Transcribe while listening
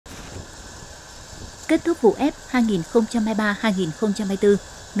Kết thúc vụ ép 2023-2024,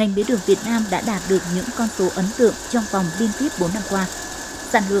 ngành mía đường Việt Nam đã đạt được những con số ấn tượng trong vòng liên tiếp 4 năm qua.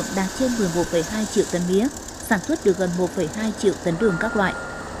 Sản lượng đạt trên 11,2 triệu tấn mía, sản xuất được gần 1,2 triệu tấn đường các loại.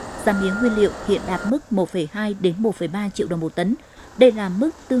 Giá mía nguyên liệu hiện đạt mức 1,2 đến 1,3 triệu đồng một tấn. Đây là mức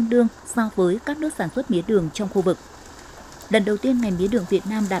tương đương so với các nước sản xuất mía đường trong khu vực. Lần đầu tiên ngành mía đường Việt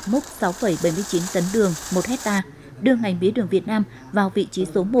Nam đạt mốc 6,79 tấn đường 1 hectare, đưa ngành mía đường Việt Nam vào vị trí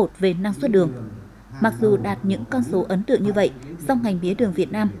số 1 về năng suất đường. Mặc dù đạt những con số ấn tượng như vậy, song ngành mía đường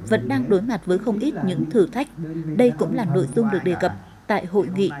Việt Nam vẫn đang đối mặt với không ít những thử thách. Đây cũng là nội dung được đề cập tại Hội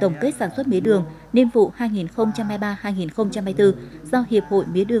nghị tổng kết sản xuất mía đường niên vụ 2023-2024 do Hiệp hội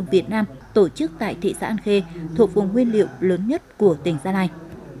Mía đường Việt Nam tổ chức tại thị xã An Khê, thuộc vùng nguyên liệu lớn nhất của tỉnh Gia Lai.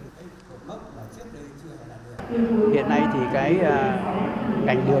 Hiện nay thì cái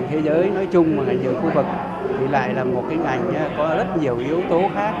ngành đường thế giới nói chung và ngành đường khu vực thì lại là một cái ngành có rất nhiều yếu tố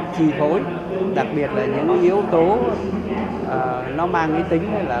khác chi phối, đặc biệt là những yếu tố nó mang cái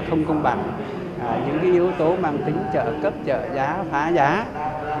tính là không công bằng, những cái yếu tố mang tính trợ cấp, trợ giá, phá giá,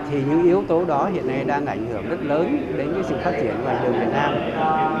 thì những yếu tố đó hiện nay đang ảnh hưởng rất lớn đến cái sự phát triển của ngành đường Việt Nam.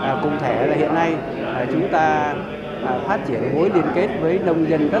 Cụ thể là hiện nay chúng ta phát triển mối liên kết với nông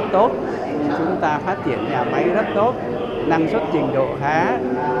dân rất tốt, chúng ta phát triển nhà máy rất tốt, năng suất trình độ khá.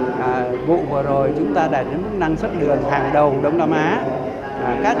 Vụ vừa rồi chúng ta đạt đến năng suất đường hàng đầu Đông Nam Á.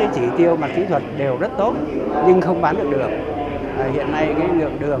 Các cái chỉ tiêu mặt kỹ thuật đều rất tốt nhưng không bán được đường. Hiện nay cái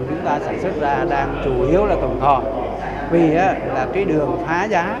lượng đường chúng ta sản xuất ra đang chủ yếu là tồn kho, vì là cái đường phá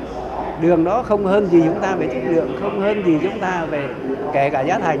giá, đường đó không hơn gì chúng ta về chất lượng, không hơn gì chúng ta về kể cả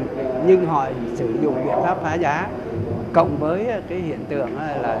giá thành, nhưng họ sử dụng biện pháp phá giá, cộng với cái hiện tượng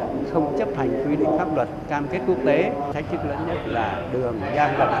là không chấp hành quy định pháp luật, cam kết quốc tế. Thách thức lớn nhất là đường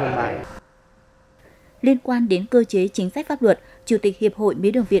gian lận thương mại. Liên quan đến cơ chế chính sách pháp luật, Chủ tịch Hiệp hội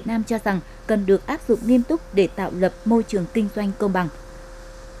Mía đường Việt Nam cho rằng cần được áp dụng nghiêm túc để tạo lập môi trường kinh doanh công bằng.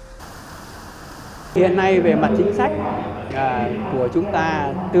 Hiện nay về mặt chính sách của chúng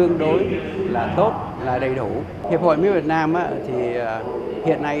ta tương đối là tốt, là đầy đủ. Hiệp hội Mía Việt Nam thì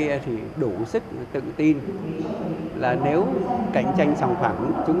hiện nay thì đủ sức tự tin là nếu cạnh tranh sòng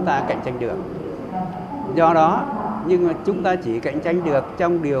phẳng chúng ta cạnh tranh được. Do đó, nhưng mà chúng ta chỉ cạnh tranh được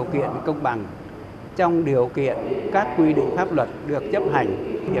trong điều kiện công bằng, trong điều kiện các quy định pháp luật được chấp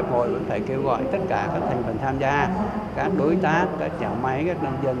hành. Hiệp hội vẫn phải kêu gọi tất cả các thành phần tham gia, các đối tác, các nhà máy, các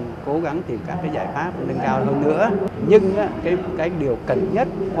nông dân cố gắng tìm các cái giải pháp nâng cao hơn nữa. Nhưng cái điều cần nhất,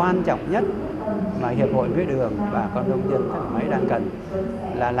 quan trọng nhất mà Hiệp hội Mía đường và con nông dân các máy đang cần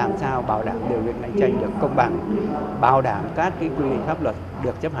là làm sao bảo đảm điều kiện cạnh tranh được công bằng, bảo đảm các cái quy định pháp luật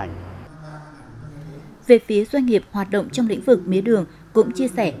được chấp hành. Về phía doanh nghiệp hoạt động trong lĩnh vực mía đường cũng chia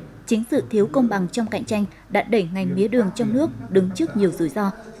sẻ, chính sự thiếu công bằng trong cạnh tranh đã đẩy ngành mía đường trong nước đứng trước nhiều rủi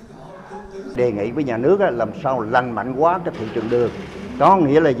ro. Đề nghị với nhà nước làm sao lành mạnh hóa cái thị trường đường, có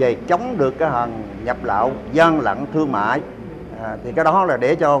nghĩa là về chống được cái hàng nhập lậu, gian lận thương mại. Thì cái đó là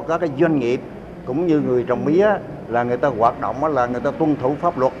để cho các cái doanh nghiệp cũng như người trồng mía là người ta hoạt động là người ta tuân thủ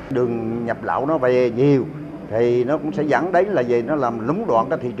pháp luật. Đường nhập lậu nó về nhiều thì nó cũng sẽ dẫn đến là về nó làm lũng đoạn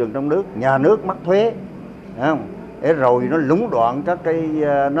cái thị trường trong nước, nhà nước mắc thuế, không? Để rồi nó lũng đoạn các cái,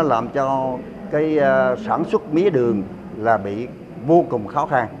 nó làm cho cái sản xuất mía đường là bị vô cùng khó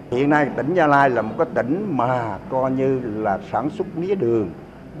khăn. Hiện nay tỉnh Gia Lai là một cái tỉnh mà coi như là sản xuất mía đường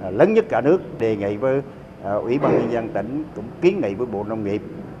lớn nhất cả nước. Đề nghị với Ủy ban Nhân dân tỉnh cũng kiến nghị với Bộ Nông nghiệp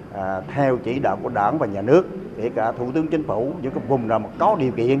theo chỉ đạo của Đảng và Nhà nước, kể cả Thủ tướng Chính phủ, những cái vùng nào mà có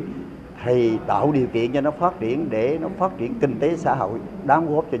điều kiện thì tạo điều kiện cho nó phát triển, để nó phát triển kinh tế xã hội,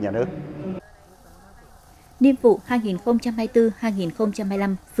 đóng góp cho nhà nước. Niên vụ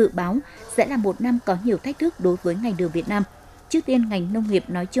 2024-2025 dự báo sẽ là một năm có nhiều thách thức đối với ngành đường Việt Nam. Trước tiên, ngành nông nghiệp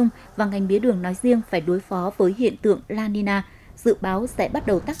nói chung và ngành mía đường nói riêng phải đối phó với hiện tượng La Nina, dự báo sẽ bắt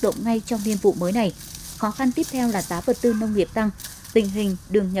đầu tác động ngay trong niên vụ mới này. Khó khăn tiếp theo là giá vật tư nông nghiệp tăng, tình hình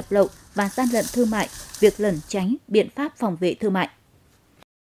đường nhập lậu và gian lận thương mại, việc lẩn tránh biện pháp phòng vệ thương mại.